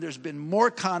when there's been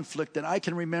more conflict than I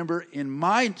can remember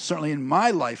certainly in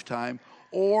my lifetime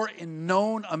or in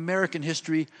known American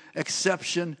history,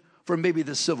 exception for maybe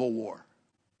the Civil War.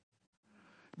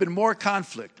 Been more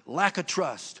conflict, lack of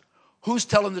trust. Who's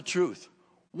telling the truth?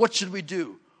 What should we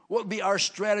do? What would be our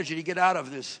strategy to get out of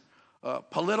this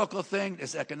political thing,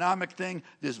 this economic thing,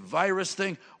 this virus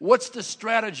thing? What's the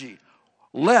strategy?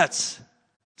 Let's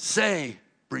say,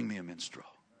 bring me a minstrel.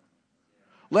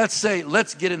 Let's say,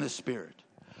 let's get in the Spirit.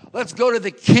 Let's go to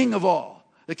the King of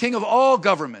all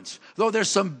governments. Though there's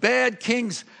some bad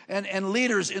kings and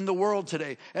leaders in the world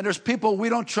today, and there's people we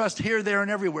don't trust here, there, and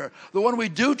everywhere. The one we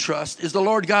do trust is the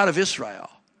Lord God of Israel,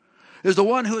 is the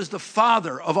one who is the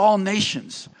Father of all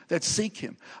nations that seek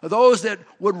Him. Those that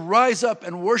would rise up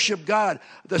and worship God.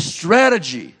 The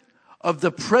strategy of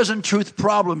the present truth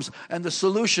problems and the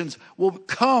solutions will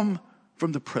come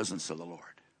from the presence of the Lord.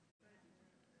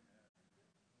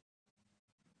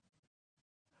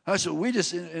 So we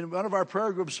just, in one of our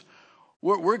prayer groups,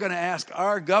 we're going to ask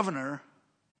our governor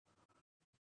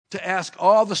to ask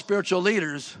all the spiritual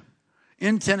leaders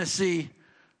in Tennessee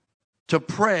to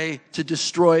pray to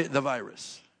destroy the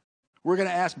virus. We're going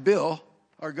to ask Bill,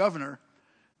 our governor,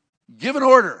 give an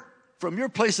order from your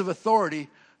place of authority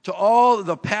to all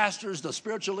the pastors, the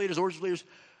spiritual leaders, worship leaders,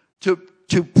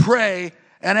 to pray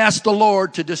and ask the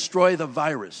Lord to destroy the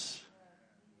virus.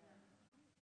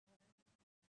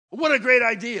 What a great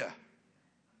idea.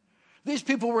 These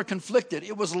people were conflicted.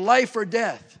 It was life or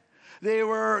death. They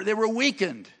were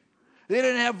weakened. They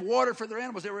didn't have water for their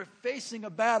animals. They were facing a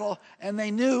battle, and they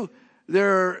knew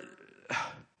their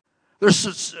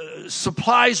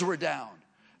supplies were down.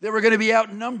 They were going to be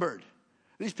outnumbered.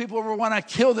 These people were want to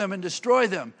kill them and destroy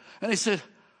them. And they said,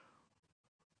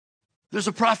 there's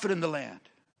a prophet in the land.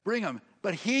 Bring him.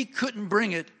 But he couldn't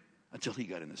bring it until he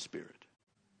got in the Spirit.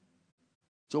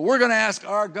 So we're going to ask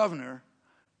our governor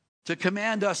to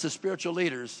command us as spiritual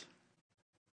leaders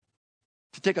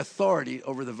to take authority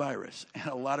over the virus. And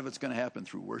a lot of it's going to happen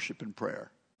through worship and prayer.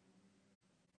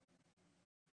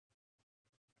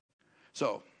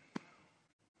 So,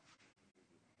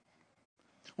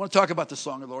 I want to talk about the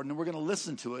song of the Lord, and then we're going to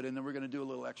listen to it, and then we're going to do a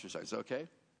little exercise, okay?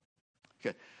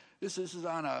 Okay. This is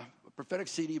on a prophetic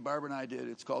CD Barbara and I did.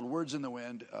 It's called Words in the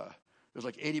Wind. There's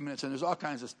like 80 minutes, and there's all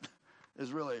kinds of...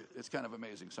 It's kind of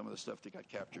amazing, some of the stuff that got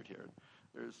captured here.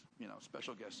 There's,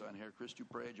 special guests on here, Chris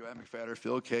Dupre, Joanne McFadder,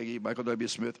 Phil Kagi, Michael W.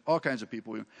 Smith, all kinds of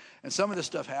people. And some of this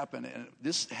stuff happened, and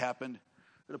this happened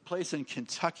at a place in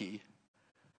Kentucky,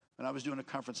 and I was doing a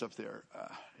conference up there,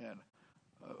 and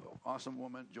an awesome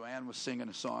woman, Joanne, was singing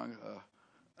a song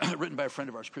written by a friend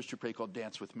of ours, Chris Dupre, called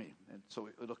Dance With Me. And so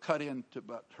it'll cut into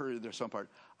about her, there's some part.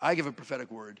 I give a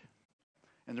prophetic word,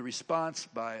 and the response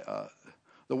by...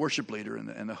 the worship leader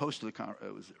and the host of the conference,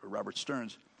 it was Robert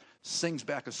Stearns, sings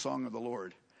back a song of the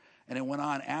Lord. And it went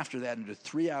on after that into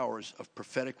 3 hours of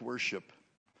prophetic worship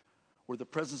where the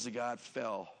presence of God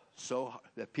fell so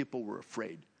that people were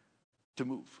afraid to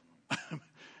move.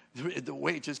 The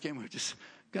way it just came, we just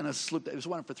kind of slipped. It was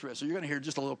one for 3 hours. So you're going to hear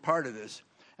just a little part of this.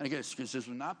 And again, this was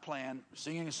not planned. We're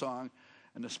singing a song,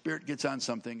 and the Spirit gets on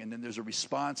something, and then there's a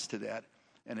response to that.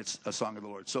 And it's a song of the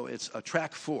Lord. So it's a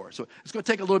track 4. So it's going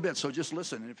to take a little bit. So just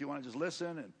listen. And if you want to just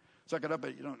listen and suck it up,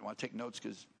 but you don't want to take notes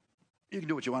because you can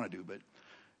do what you want to do. But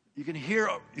you can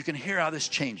hear how this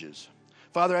changes.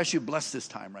 Father, I ask you to bless this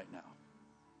time right now.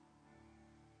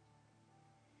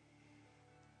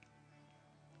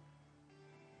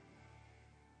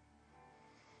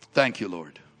 Thank you,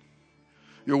 Lord.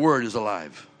 Your word is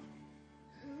alive.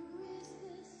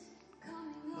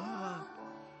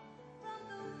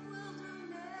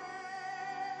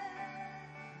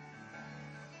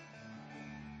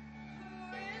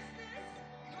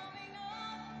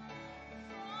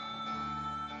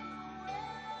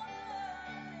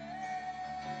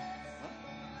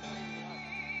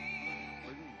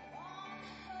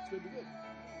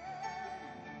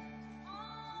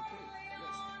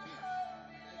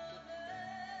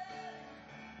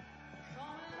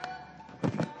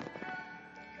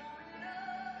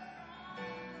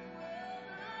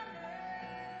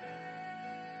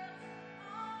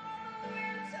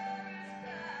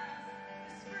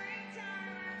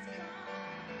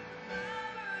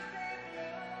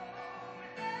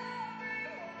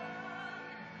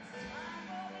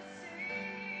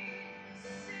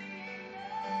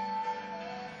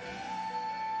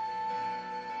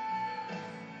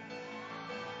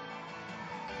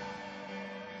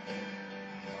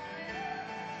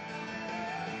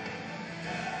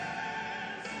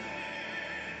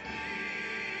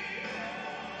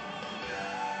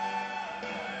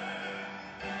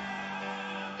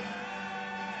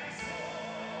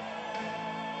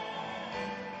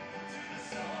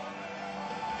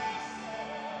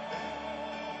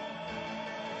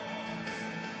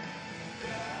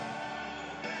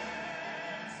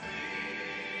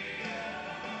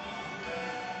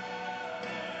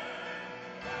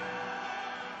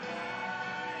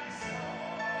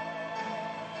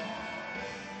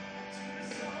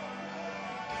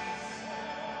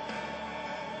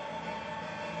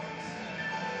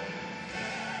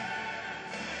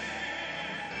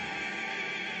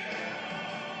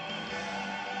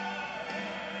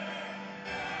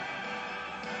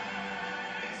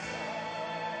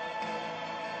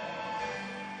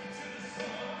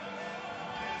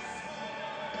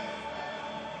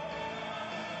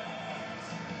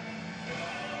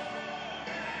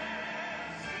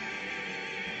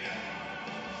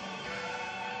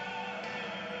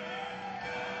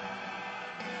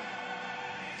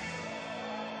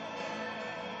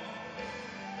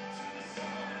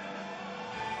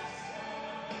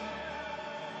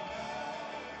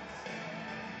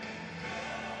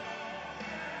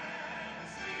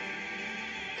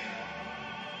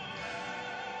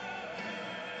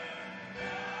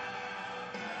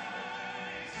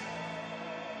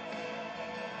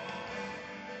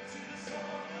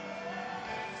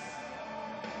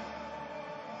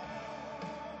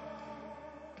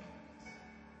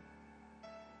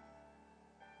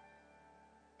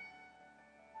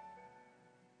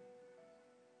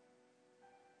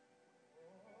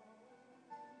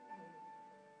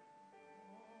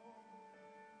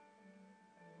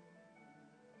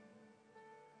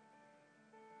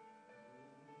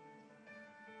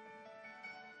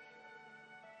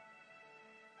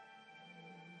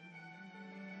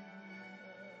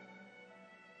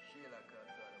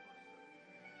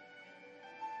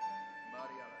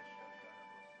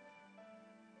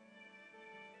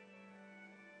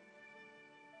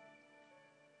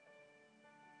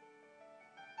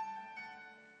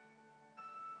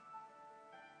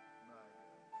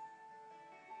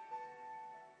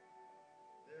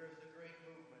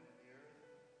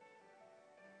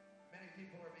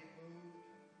 people are being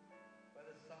moved by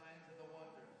the signs and the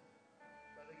wonders,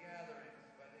 by the gatherings,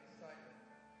 by the excitement,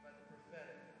 by the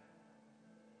prophetic,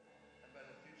 and by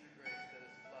the future grace that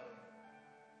is flooding.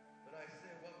 But I say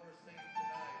what we're singing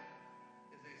tonight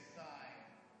is a sign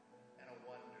and a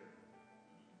wonder.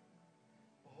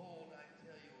 Behold, I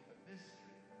tell you a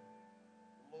mystery.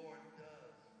 The Lord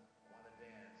does want to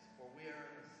dance, for we are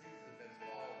in a season that's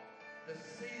called the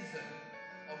season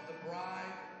of the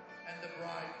bride and the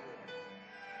bridegroom.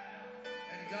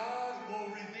 And God will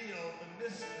reveal the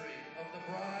mystery of the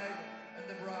bride and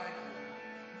the bridegroom.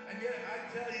 And yet I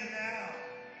tell you now,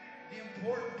 the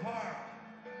important part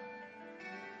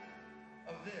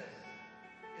of this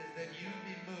is that you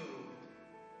be moved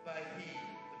by He,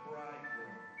 the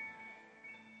bridegroom.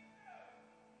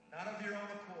 Not of your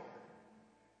own accord,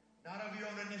 not of your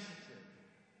own initiative,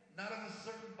 not of a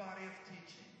certain body of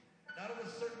teaching, not of a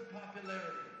certain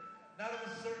popularity, not of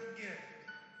a certain gift.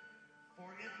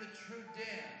 For in the true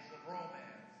dance of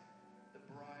romance, the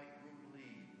bridegroom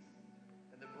leads,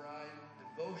 and the bride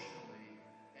devotionally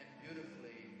and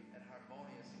beautifully and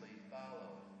harmoniously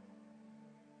follows.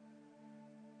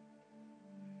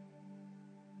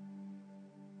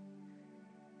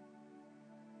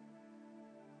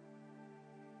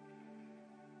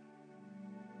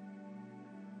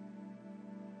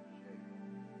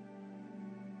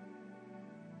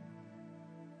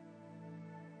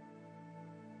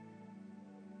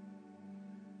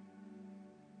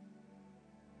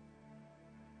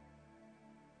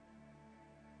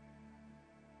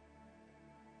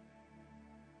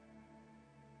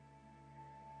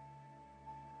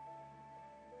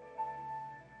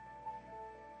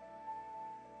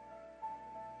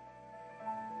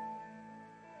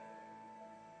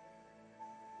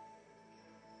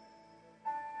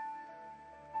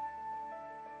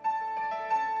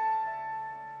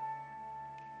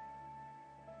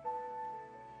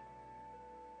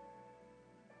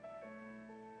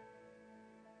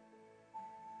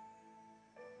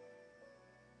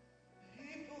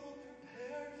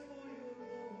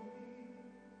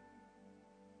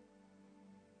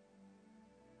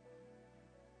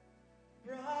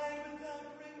 Bride without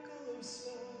wrinkle or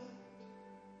spot,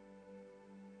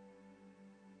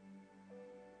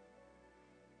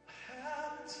 a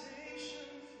habitation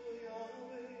for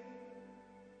Yahweh,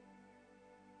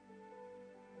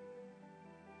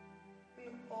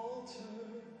 an altar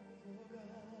for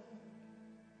God,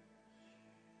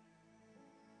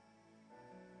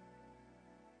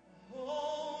 a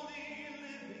holy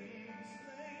living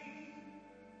flame,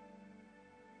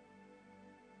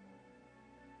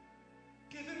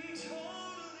 given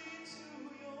totally to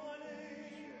your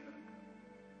name.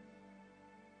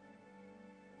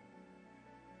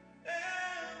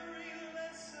 Every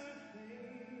lesser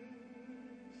thing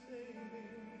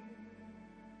fading,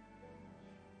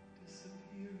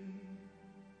 disappearing.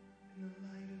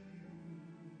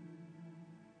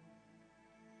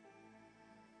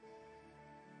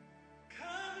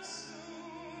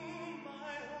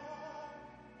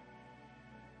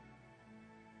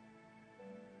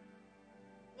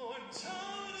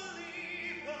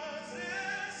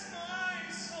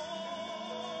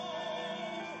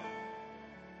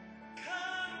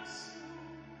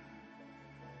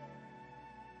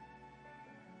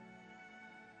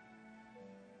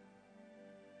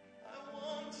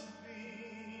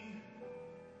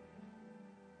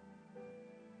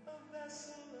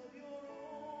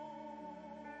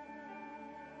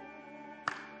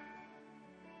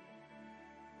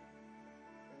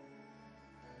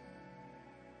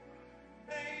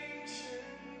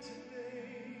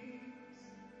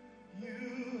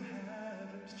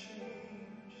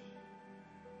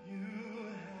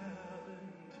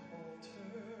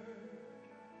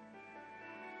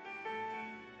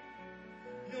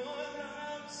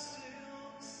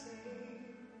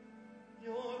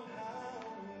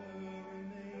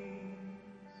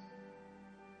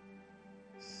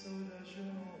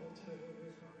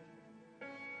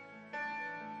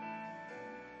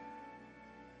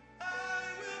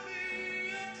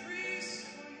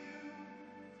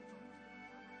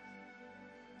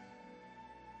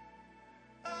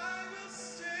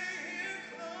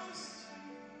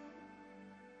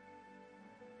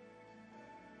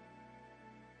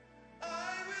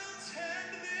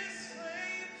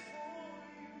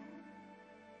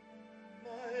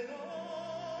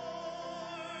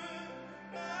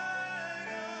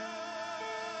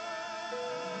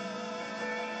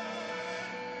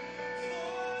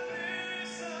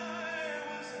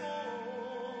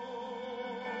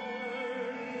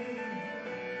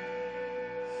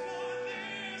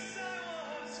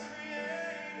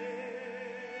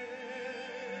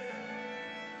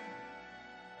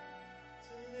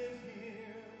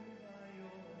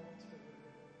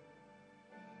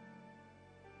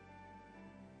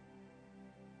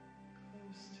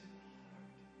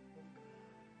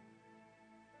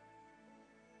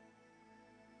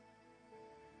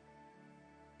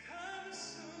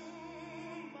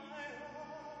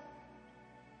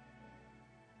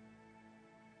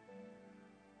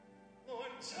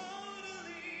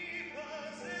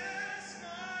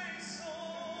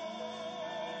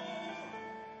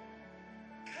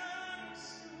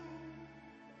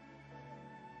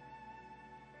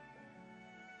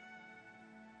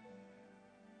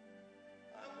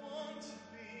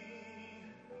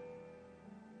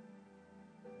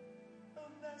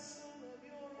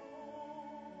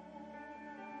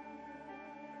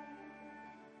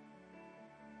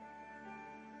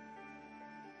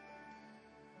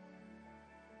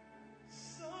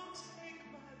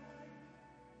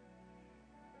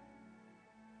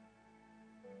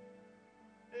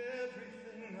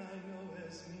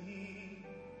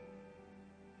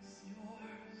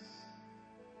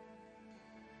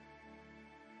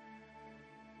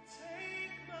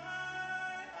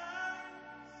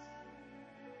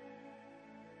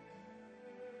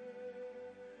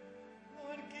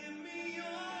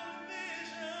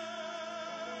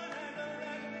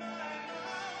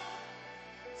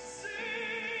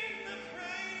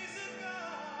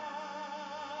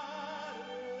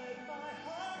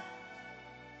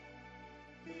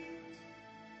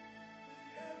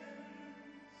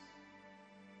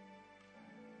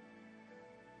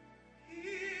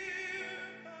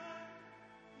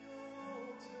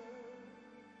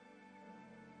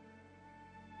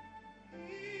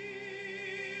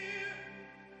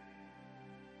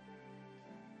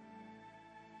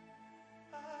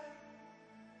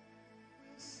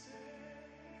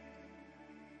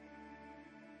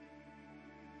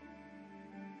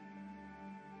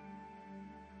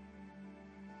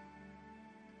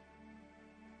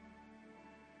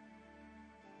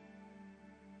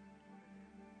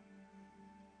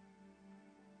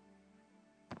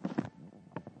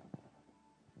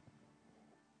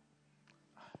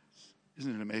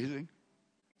 Isn't it amazing?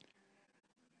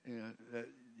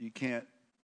 You can't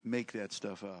make that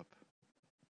stuff up.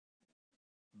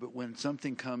 But when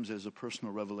something comes as a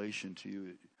personal revelation to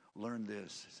you, learn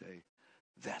this. Say,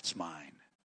 that's mine.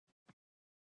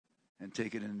 And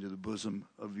take it into the bosom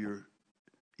of your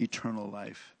eternal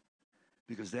life.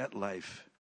 Because that life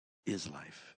is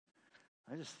life.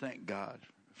 I just thank God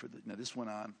for now this went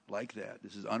on like that.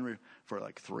 This is unreal for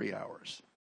like 3 hours.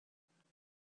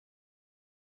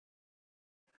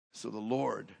 So the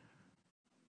Lord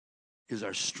is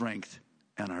our strength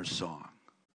and our song.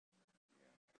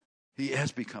 He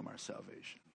has become our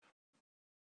salvation.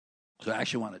 So I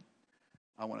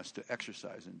want us to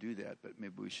exercise and do that, but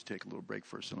maybe we should take a little break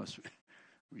first, unless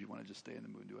we want to just stay in the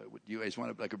mood and do it. Do you guys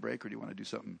want like a break, or do you want to do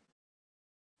something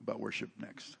about worship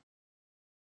next?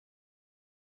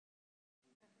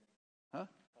 Huh?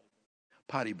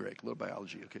 Potty break, a little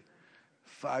biology, okay.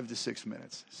 5 to 6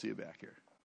 minutes. See you back here.